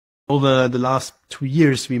Over the last 2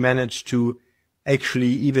 years, we managed to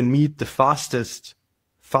actually even meet the fastest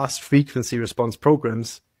fast frequency response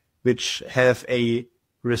programs, which have a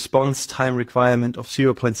response time requirement of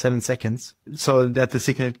 0.7 seconds, so that the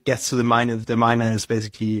signal gets to the miner is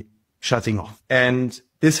basically shutting off. And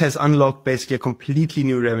this has unlocked basically a completely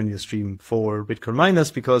new revenue stream for Bitcoin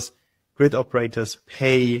miners, because grid operators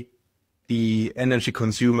pay the energy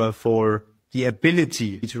consumer for the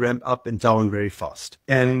ability to ramp up and down very fast.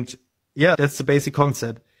 And yeah, that's the basic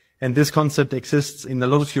concept. And this concept exists in a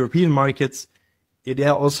lot of European markets. It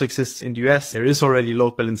also exists in the US. There is already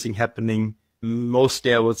load balancing happening,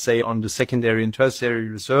 mostly I would say on the secondary and tertiary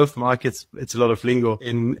reserve markets. It's a lot of lingo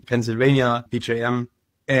in Pennsylvania, PJM.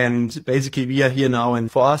 And basically we are here now.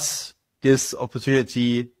 And for us, this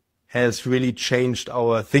opportunity has really changed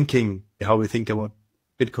our thinking, how we think about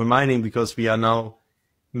Bitcoin mining, because we are now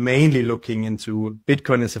mainly looking into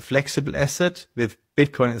Bitcoin as a flexible asset, with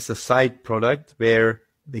Bitcoin as a side product, where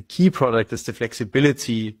the key product is the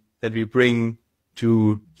flexibility that we bring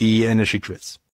to the energy grids.